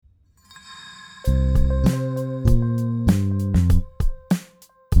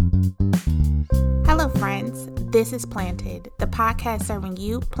This is Planted, the podcast serving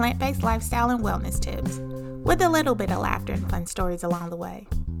you plant-based lifestyle and wellness tips, with a little bit of laughter and fun stories along the way.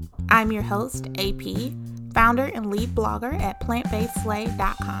 I'm your host, AP, founder and lead blogger at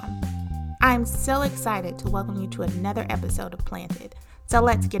plantbasedslave.com. I'm so excited to welcome you to another episode of Planted, so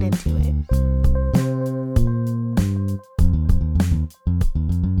let's get into it.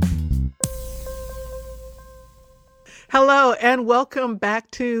 Hello and welcome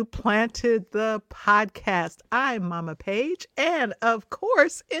back to Planted the podcast. I'm Mama Paige, and of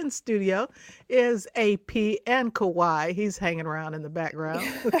course in studio is AP and Kawhi. He's hanging around in the background.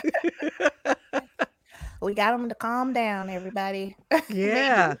 We got him to calm down, everybody.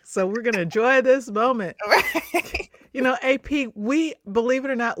 Yeah, so we're going to enjoy this moment. Right. You know, AP, we, believe it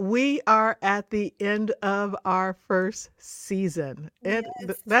or not, we are at the end of our first season. Yes.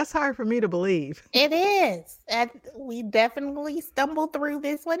 That's hard for me to believe. It is. And we definitely stumbled through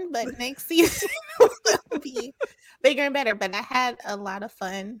this one, but next season will be bigger and better. But I had a lot of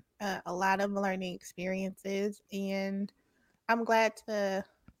fun, a lot of learning experiences, and I'm glad to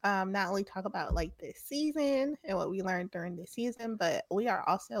not only talk about like this season and what we learned during this season, but we are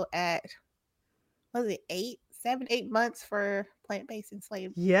also at, was it 8 months for plant-based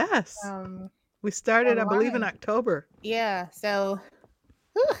enslaved. Yes. We started, online. I believe, in October. Yeah. So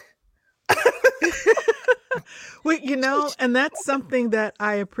and that's something that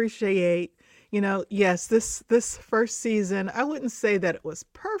I appreciate. You know, yes, this first season, I wouldn't say that it was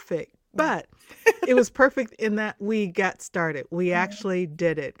perfect, but it was perfect in that we got started. We actually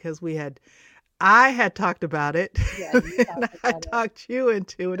did it because I had talked about it. Yeah, and I talked you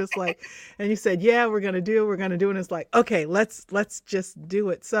into it. It's like, and you said, yeah, we're going to do it. And it's like, okay, let's just do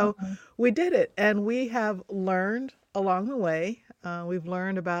it. So we did it. And we have learned along the way. We've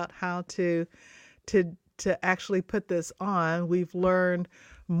learned about how to actually put this on. We've learned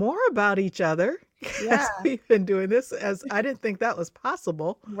more about each other as we've been doing this, as I didn't think that was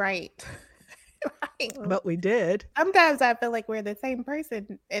possible. Right. Right. But we did. Sometimes I feel like we're the same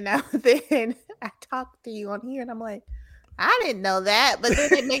person, and then I talk to you on here and I'm like, I didn't know that, but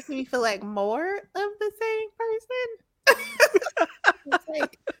then it makes me feel like more of the same person. It's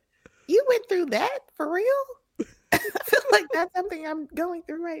like, you went through that for real? I feel like that's something I'm going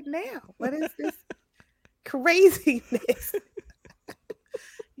through right now. What is this craziness?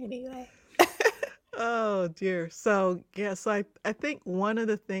 Anyway. Oh dear. So yes, I think one of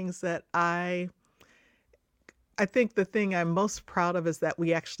the things that I think the thing I'm most proud of is that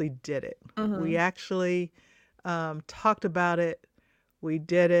we actually did it. We actually talked about it, we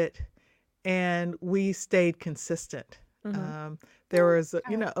did it, and we stayed consistent. There was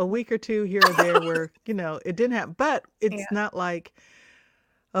a week or two here or there where it didn't happen, but it's not like,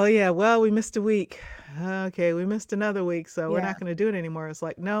 oh yeah, well, we missed a week. Okay, we missed another week, so we're not going to do it anymore. It's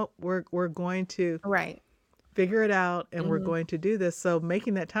like, no, we're going to figure it out, and we're going to do this. So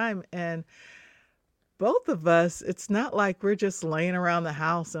making that time, and both of us, it's not like we're just laying around the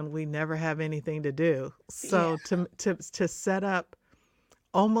house and we never have anything to do. So to set up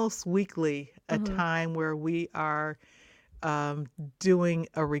almost weekly a time where we are doing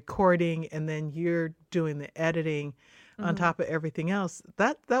a recording, and then you're doing the editing on top of everything else,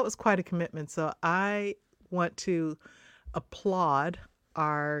 that was quite a commitment. So I want to applaud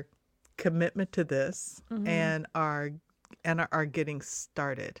our commitment to this and our getting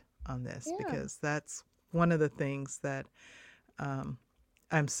started on this, because that's one of the things that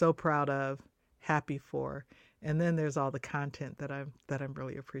I'm so proud of, happy for. And then there's all the content that I'm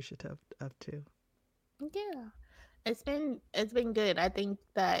really appreciative of too. Yeah. It's been good. I think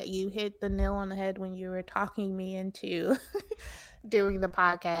that you hit the nail on the head when you were talking me into doing the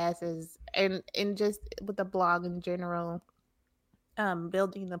podcast and just with the blog in general,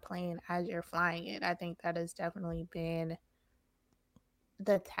 building the plane as you're flying it. I think that has definitely been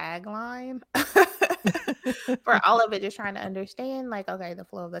the tagline for all of it, just trying to understand, like, okay, the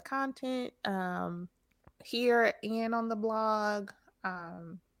flow of the content here and on the blog,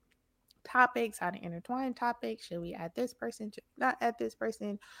 topics, how to intertwine topics, should we add this person, should we not add this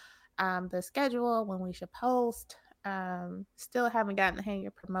person, the schedule, when we should post. Still haven't gotten the hang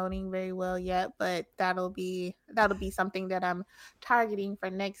of promoting very well yet, but that'll be something that I'm targeting for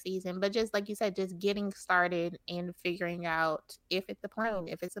next season. But just like you said, just getting started and figuring out if it's a plane,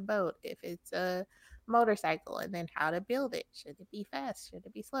 if it's a boat, if it's a motorcycle, and then how to build it. Should it be fast? Should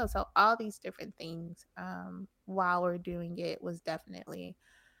it be slow? So all these different things while we're doing it was definitely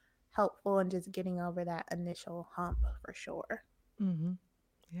helpful, and just getting over that initial hump for sure.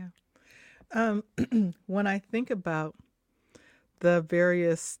 Yeah. When I think about the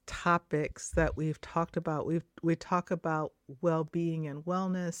various topics that we've talked about. We talk about well-being and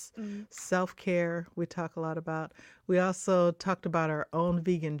wellness, Mm, self-care. We talk a lot about. We also talked about our own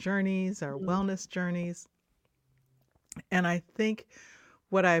vegan journeys, our mm, wellness journeys. And I think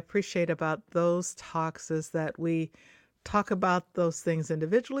what I appreciate about those talks is that we talk about those things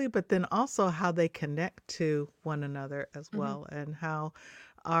individually, but then also how they connect to one another as mhm, well, and how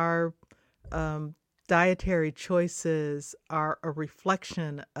our um, dietary choices are a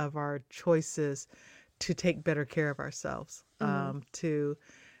reflection of our choices to take better care of ourselves. mhm,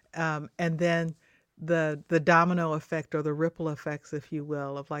 And then the domino effect or the ripple effects, if you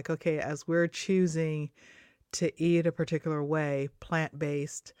will, of like, okay, as we're choosing to eat a particular way, plant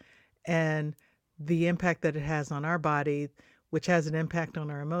based, and the impact that it has on our body, which has an impact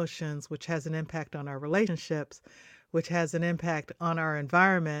on our emotions, which has an impact on our relationships, which has an impact on our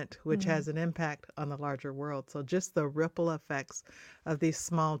environment, which mhm, has an impact on the larger world. So just the ripple effects of these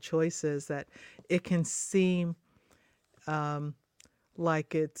small choices that it can seem um,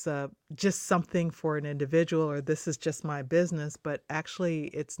 like it's just something for an individual or this is just my business, but actually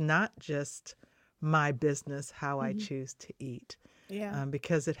it's not just my business how I mhm. choose to eat Yeah.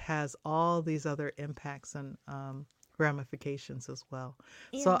 because it has all these other impacts and ramifications as well.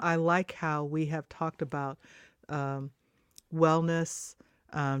 So Yeah. I like how we have talked about um, wellness,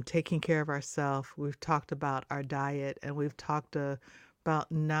 taking care of ourselves. We've talked about our diet, and we've talked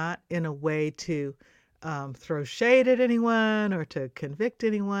about not in a way to throw shade at anyone or to convict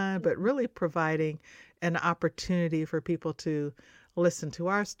anyone, but Mhm, really providing an opportunity for people to listen to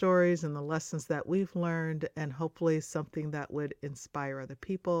our stories and the lessons that we've learned, and hopefully something that would inspire other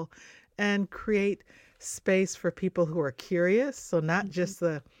people and create space for people who are curious. So, not mhm. just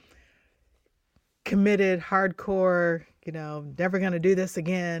the committed, hardcore, never going to do this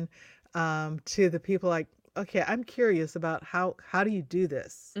again, to the people like, okay, I'm curious about how do you do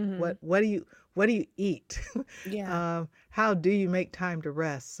this? Mhm. What do you eat? Yeah. How do you make time to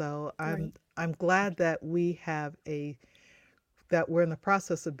rest? So Right. I'm glad that that we're in the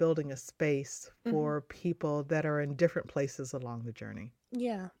process of building a space Mhm. for people that are in different places along the journey.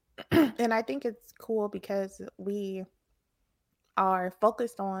 Yeah. And I think it's cool because we are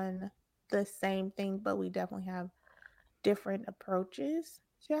focused on the same thing, but we definitely have different approaches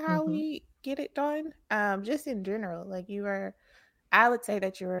to how Hmm. we get it done. Just in general, like you are, I would say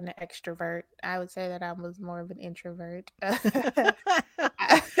that you're an extrovert. I would say that I was more of an introvert.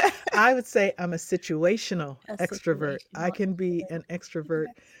 I would say I'm a situational A extrovert. I situational can be introvert. an extrovert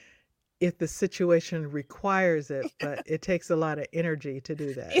Yes. if the situation requires it, but it takes a lot of energy to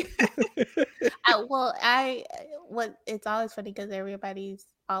do that. Well, what it's always funny because everybody's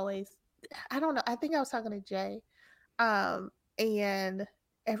always, I don't know. I think I was talking to Jay, um, and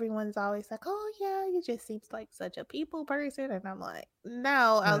everyone's always like, "Oh yeah, you just seems like such a people person," and I'm like,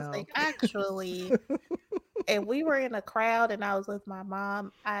 "No." I was No. like, "Actually, if we were in a crowd and I was with my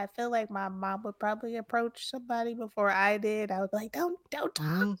mom, I feel like my mom would probably approach somebody before I did. I would be like, don't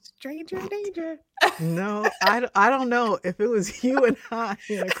talk, Mm. stranger danger." No, I don't know if it was you and I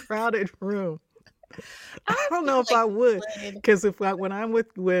in a crowded room. I I don't feel know if like I would, you would. because when I'm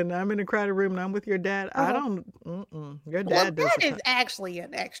in a crowded room and I'm with your dad, I Uh-huh. don't. Your Well, dad that doesn't is talk. actually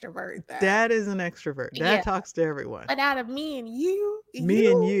an extrovert, though. Dad is an extrovert. Yeah, Dad talks to everyone. but out of me and you,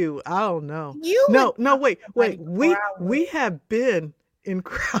 Me and you, I don't know. you would No, no, talk to wait. somebody before I We would. have been in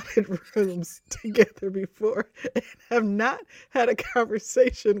crowded rooms together before and have not had a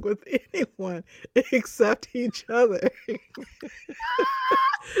conversation with anyone except each other.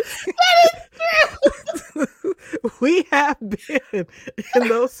 That is true. We have been in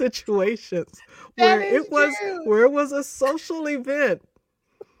those situations That is true. where it was a social event.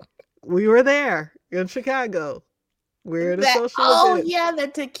 We were there in Chicago. We're at a That social oh, event. yeah, the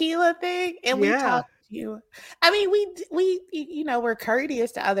tequila thing, and we Yeah. talked to you. I mean, we're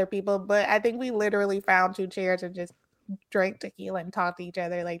courteous to other people, but I think we literally found 2 chairs and just drank tequila and talked to each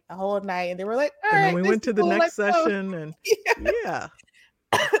other, like, the whole night, and then we're like, And then "Alright, we this went is to the cool, next let's go." session and Yeah, yeah.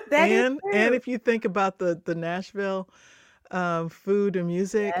 that is And true. if you think about the Nashville food and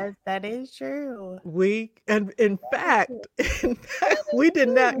music, Yes, that is true. and in That is true. fact, in fact, That is we did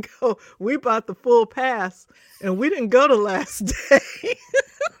not true. go. We bought the full pass and we didn't go the last day.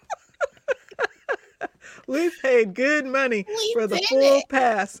 We paid good money We for the did full it.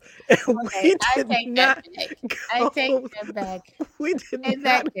 pass and Okay, we I did take that not back. I take go. that back. We did In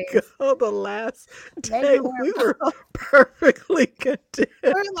that not case, go the last maybe day. we're We were both perfectly content.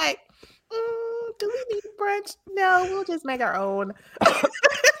 we're like, "Do we need brunch? No, we'll just make our own."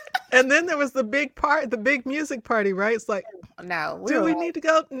 And then there was the big music party, right? It's like, No, we do were we like, need to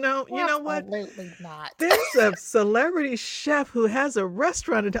go? No, you know what? absolutely not. There's a celebrity chef who has a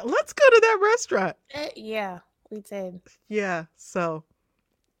restaurant in town. Let's go to that restaurant. Yeah, we did. Yeah. So,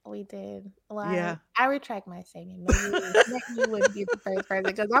 We did. Well, yeah. I retract my statement. Maybe you wouldn't be the first person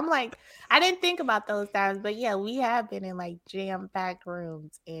because I'm like, I didn't think about those times, but yeah, we have been in like jam-packed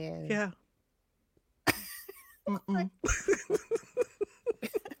rooms and Yeah. like, Mm-mm.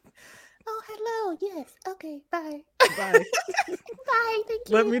 oh, hello. Yes. Okay. Bye. Bye. Bye. Thank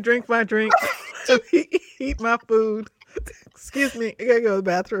Let you. me drink my drink. Let me eat my food. Excuse me. I gotta go to the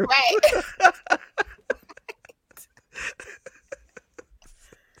bathroom. Right.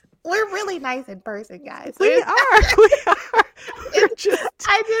 We're really nice in person, guys. We are. We are. We're just.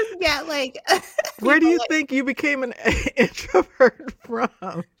 I just get like Where do people you like, think you became an introvert from?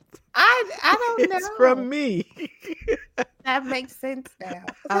 I don't It's know. from me. That makes sense now.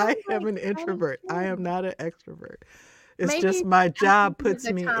 So I'm I am like, an that is introvert. I am true. not an extrovert. It's Maybe just my I'm job thinking of puts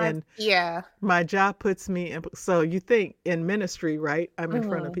the me times. in. Yeah. My job puts me in. So you think in ministry, right? I'm in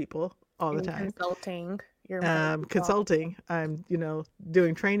front of Mhm. people all the In time. consulting, you're in front of people all the time. Consulting, I'm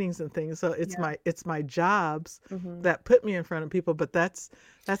doing trainings and things, so Yeah. it's my jobs Mhm. that put me in front of people, but that's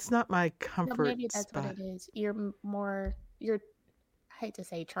not my So comfort maybe that's what spot. it is. You're I hate to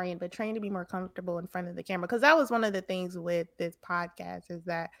say trained, but trained to be more comfortable in front of the camera. Because that was one of the things with this podcast is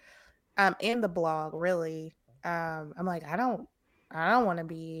that in the blog, really, I'm like, I don't want to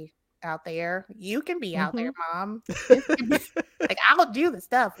be out there. You can be out there, Hmm. mom. This can be like I'll do the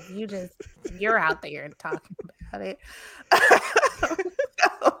stuff if you're out there and talking about it.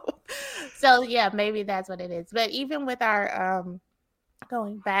 so, so yeah, maybe that's what it is. But even with our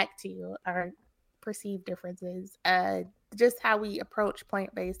going back to our perceived differences, just how we approach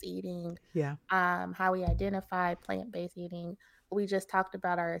plant-based eating, Yeah. how we identify plant-based eating. We just talked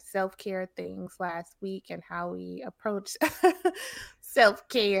about our self-care things last week and how we approach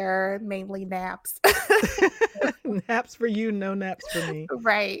self-care, mainly naps. Naps for you, no naps for me.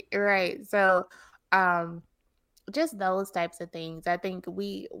 Right, right. So, um, just those types of things. I think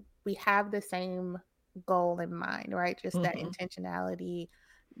we have the same goal in mind, right? Just that Hmm. intentionality,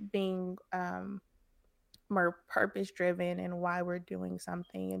 being more purpose driven and why we're doing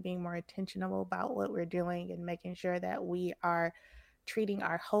something and being more intentional about what we're doing and making sure that we are treating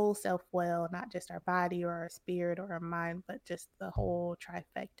our whole self well, not just our body or our spirit or our mind, but just the whole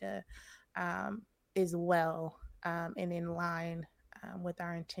trifecta um, is well and in line with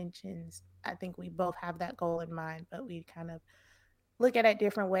our intentions. I think we both have that goal in mind, but we kind of look at it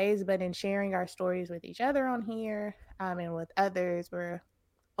different ways. But in sharing our stories with each other on here and with others, we're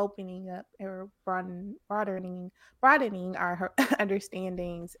opening up or broadening our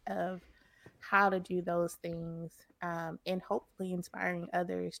understandings of how to do those things and hopefully inspiring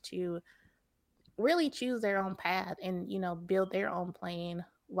others to really choose their own path and build their own plan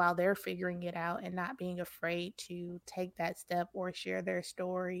while they're figuring it out and not being afraid to take that step or share their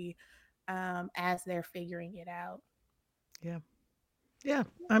story as they're figuring it out. Yeah. Yeah.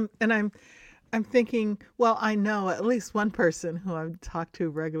 I'm thinking, well, I know at least one person who I've talked to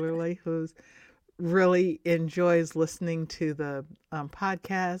regularly who's really enjoys listening to the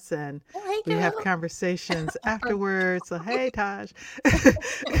podcasts, and Oh, hey we have girl. conversations afterwards. So, hey, Taj.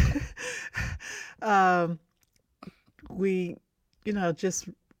 um, we, just,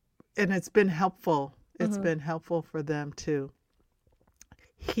 and it's been helpful. It's Hmm. been helpful for them to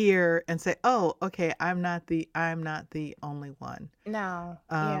hear and say, oh, okay, I'm not the only one. No,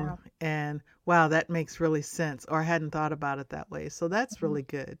 yeah. And wow, that makes really sense. Or I hadn't thought about it that way. So that's Mhm. really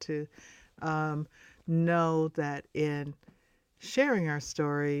good to um, know that in sharing our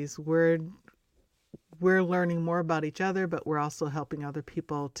stories, we're learning more about each other, but we're also helping other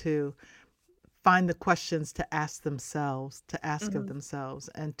people to find the questions to ask themselves, to ask of Mhm. themselves,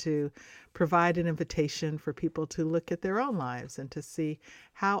 and to provide an invitation for people to look at their own lives and to see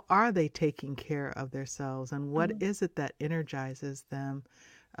how are they taking care of themselves and what Mhm. is it that energizes them.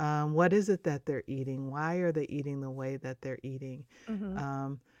 What is it that they're eating? Why are they eating the way that they're eating? Mhm.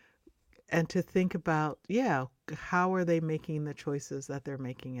 Um, and to think about, yeah, how are they making the choices that they're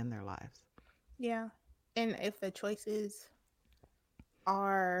making in their lives? Yeah. And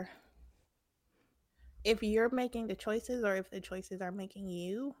are if you're making the choices or if the choices are making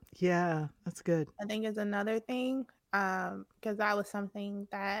you, Yeah, that's good. I think is another thing. Because that was something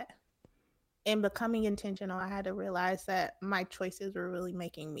that in becoming intentional, I had to realize that my choices were really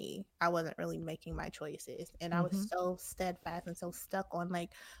making me. I wasn't really making my choices. And I was so steadfast and so stuck on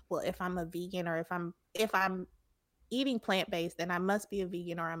like, well, if I'm a vegan or if I'm eating plant-based, then I must be a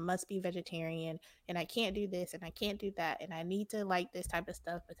vegan or I must be vegetarian and I can't do this and I can't do that and I need to like this type of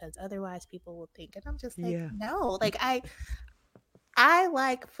stuff because otherwise people will think. And I'm just like, Yeah. no, like I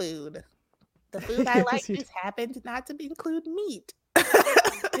like food. The food I like Yes, you do. just happens not to include meat.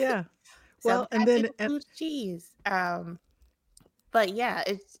 Yeah. Well, and Sometimes it then includes cheese. But yeah,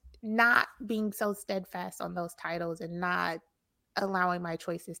 it's not being so steadfast on those titles and not allowing my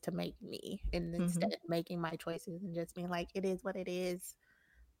choices to make me, and mhm, instead making my choices and just being like, it is what it is,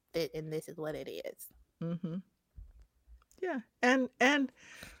 and this is what it is. mhm. Yeah. And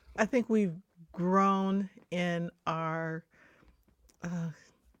I think we've grown uh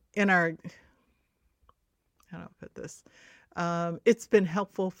in our how do I put this? It's been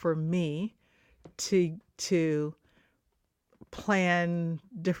helpful for me to plan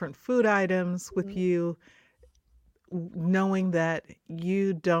different food items with Mm, you, knowing that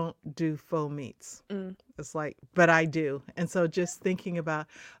you don't do faux meats. mm, It's like, but I do. And so just thinking about,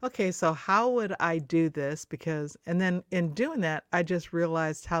 okay, so how would I do this? Because, and then in doing that, I just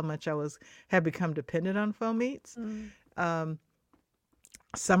realized how much had become dependent on faux meats. mm. Um,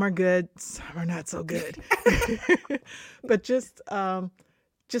 some are good, some are not so good. But just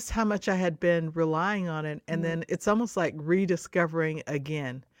how much I had been relying on it. And Mm, then it's almost like rediscovering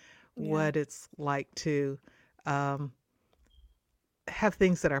again yeah. what it's like to um, have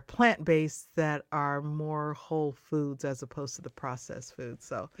things that are plant based that are more whole foods as opposed to the processed foods.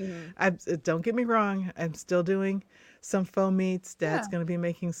 So Mm. don't get me wrong, I'm still doing some faux meats. Yeah. Dad's going to be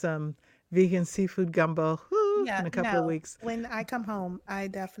making some vegan seafood gumbo Yeah. in a couple of No. weeks. When I come home, I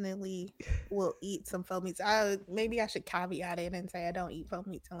definitely will eat some faux meats. Maybe I should caveat it and say I don't eat faux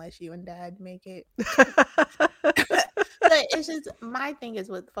meats unless you and Dad make it. But it's just my thing is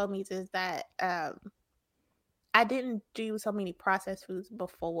with faux meats is that I didn't do so many processed foods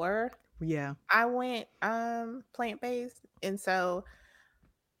before Yeah. I went plant-based, and so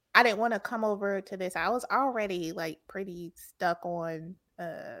I didn't want to come over to this. I was already like pretty stuck on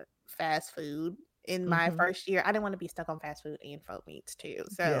fast food in my Hmm. first year. I didn't want to be stuck on fast food and folk meats too.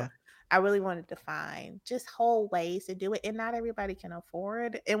 So Yeah. I really wanted to find just whole ways to do it, and not everybody can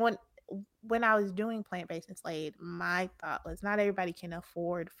afford. And when I was doing plant-based and Slade, my thought was not everybody can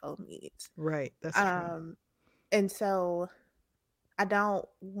afford faux meats. Right. That's true. Um and so I don't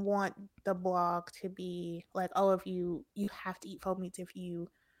want the blog to be like, oh, if you have to eat faux meats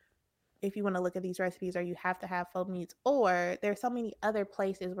if you want to look at these recipes, or you have to have faux meats, or there's so many other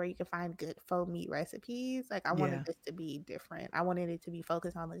places where you can find good faux meat recipes. Like I wanted Yeah. this to be different. I wanted it to be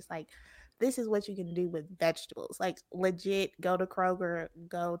focused on this, like this is what you can do with vegetables. Like legit, go to Kroger,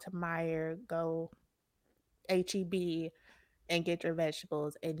 go to Meyer, go HEB, and get your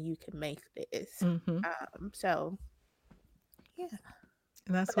vegetables, and you can make this. Hmm. So yeah,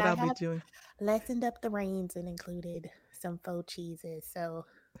 And that's but what I I'll be have doing. lessened up the reins and included some faux cheeses. So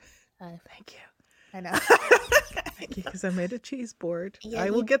Thank you. I know. Thank you, because I made a cheese board. Yeah,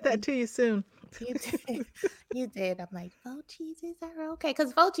 I will you get that did. to you soon. You did. You did. I'm like, faux cheeses are okay.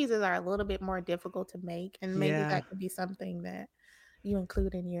 Because faux cheeses are a little bit more difficult to make. And maybe Yeah. that could be something that you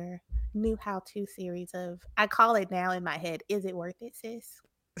include in your new how to series of, I call it now in my head, is it worth it, sis?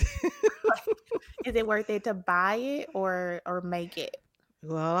 Is it worth it to buy it or make it?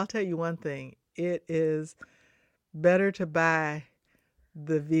 Well, I'll tell you one thing. It is better to buy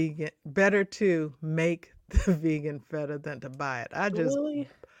better to make the vegan feta than to buy it. Really?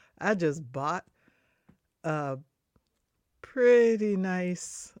 I just bought a pretty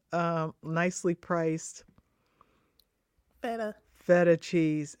nicely priced Better. feta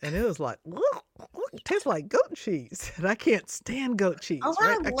cheese, and it was like, it tastes like goat cheese, and I can't stand goat Oh, cheese,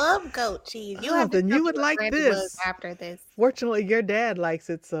 right? I love goat cheese. You Oh, have to then tell you me would what like brand it was this. after this. Fortunately, your dad likes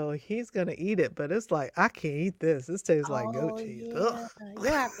it, so he's gonna eat it. But it's like I can't eat this. This tastes like goat Oh cheese. Ugh. yeah,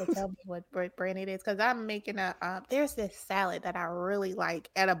 you'll have to tell me what brand it is because I'm making a. There's this salad that I really like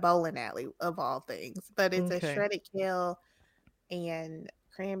at a bowling alley of all things, but it's a Okay. shredded kale and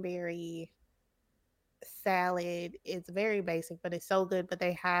cranberry salad. It's very basic, but it's so good. But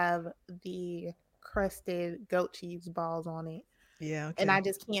they have the crusted goat cheese balls on it, Yeah. and I Okay.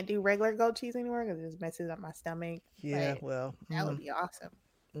 just can't do regular goat cheese anymore because it just messes up my stomach. Yeah. But Well. that would be awesome.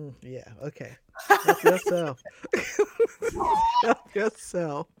 Yeah. Okay. Help yourself. Help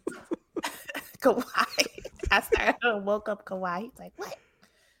yourself. Kawaii. Woke up Kawaii. He's like, what?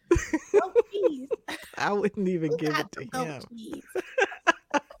 Goat cheese. I wouldn't even Who give got it to some goat him. cheese?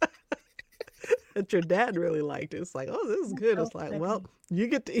 But your dad really liked it. It's like, oh, this is That's good. so It's like, well, funny. you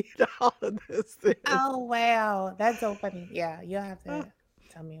get to eat all of this then. Oh wow, that's so funny. Yeah, you'll have Oh, to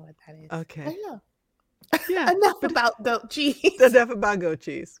tell me what that is. But okay. yeah, Yeah. enough But about goat cheese. enough about goat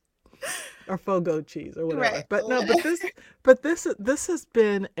cheese. or faux goat cheese or whatever. Right. But no, this has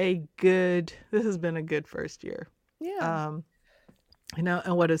been a good first year. Yeah.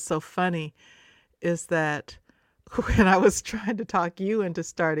 And what is so funny is that when I was trying to talk you into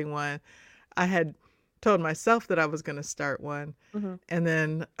starting one, I had told myself that I was going to start one. Mm-hmm. And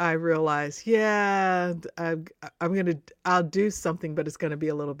then I realized, I'll do something, but it's going to be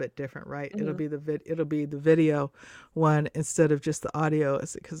a little bit different, right? Mm-hmm. It'll be the video one instead of just the audio,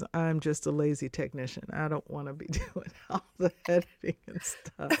 because I'm just a lazy technician. I don't want to be doing all the editing and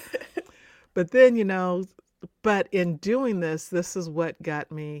stuff. But then, but in doing this is what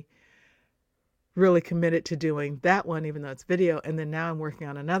got me really committed to doing that one, even though it's video. And then now I'm working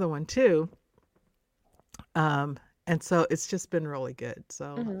on another one too. And so it's just been really good.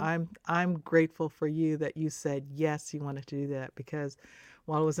 So Mm-hmm. I'm grateful for you that you said yes, you wanted to do that, because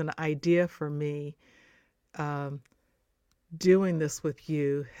while it was an idea for me, doing this with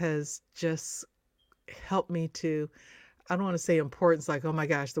you has just helped me to, I don't want to say importance, like, oh my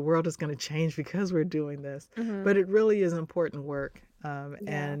gosh, the world is going to change because we're doing this, Mm-hmm. but it really is important work. Yeah.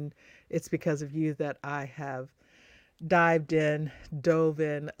 And it's because of you that I have dove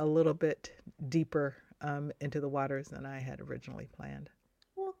in a little bit deeper into the waters than I had originally planned.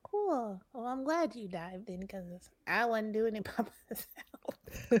 Well, cool. Well, I'm glad you dived in because I wasn't doing it by myself.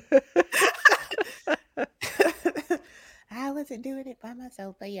 I wasn't doing it by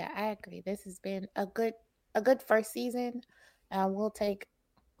myself. But yeah, I agree. This has been a good first season. We'll take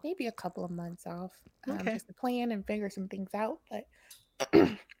maybe a couple of months off Okay. just to plan and figure some things out. But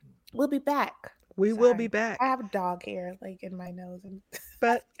we'll be back. We will be Sorry, I back. have dog hair like in my nose and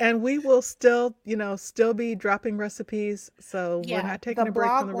And we will still be dropping recipes. So we're yeah, not taking the a break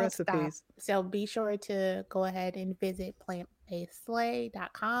from blog the won't stop. recipes. So be sure to go ahead and visit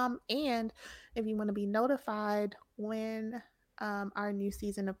plantbasedslay.com. And if you want to be notified when our new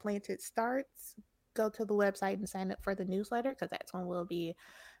season of Planted starts, go to the website and sign up for the newsletter, because that's when we'll be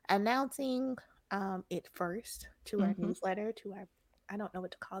announcing it first to our newsletter, to our, I don't know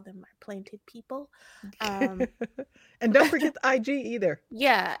what to call them, our planted people. Um, And don't forget the IG either.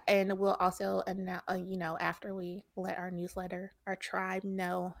 Yeah, and we'll also announce, after we let our newsletter, our tribe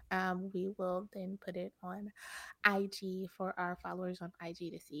know, we will then put it on IG for our followers on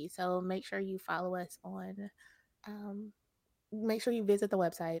IG to see. So make sure you follow us make sure you visit the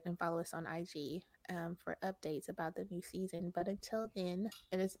website and follow us on IG for updates about the new season. But until then,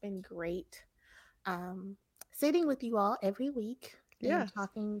 it has been great sitting with you all every week and Yes.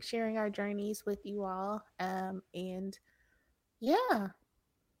 sharing our journeys with you all. And yeah.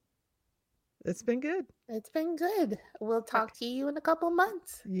 It's been good. It's been good. We'll talk to you in a couple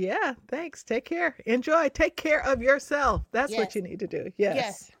months. Yeah, thanks. Take care. Enjoy. Take care of yourself. That's what Yes. you need to do. Yes.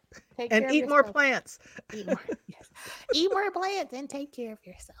 Yes. Take And care of eat more yourself. plants. Eat more. Yes. Eat more plants and take care of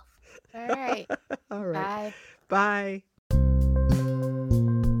yourself. All right. All right. Bye. Bye.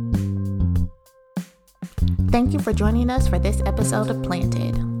 Thank you for joining us for this episode of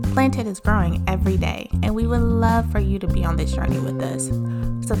Planted. Planted is growing every day, and we would love for you to be on this journey with us.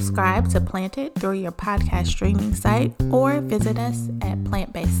 Subscribe to Planted through your podcast streaming site or visit us at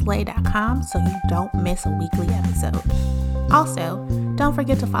plantbasedslay.com so you don't miss a weekly episode. Also, don't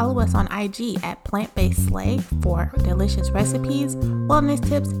forget to follow us on IG at plantbasedslay for delicious recipes, wellness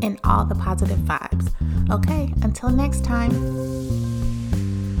tips, and all the positive vibes. Okay, until next time.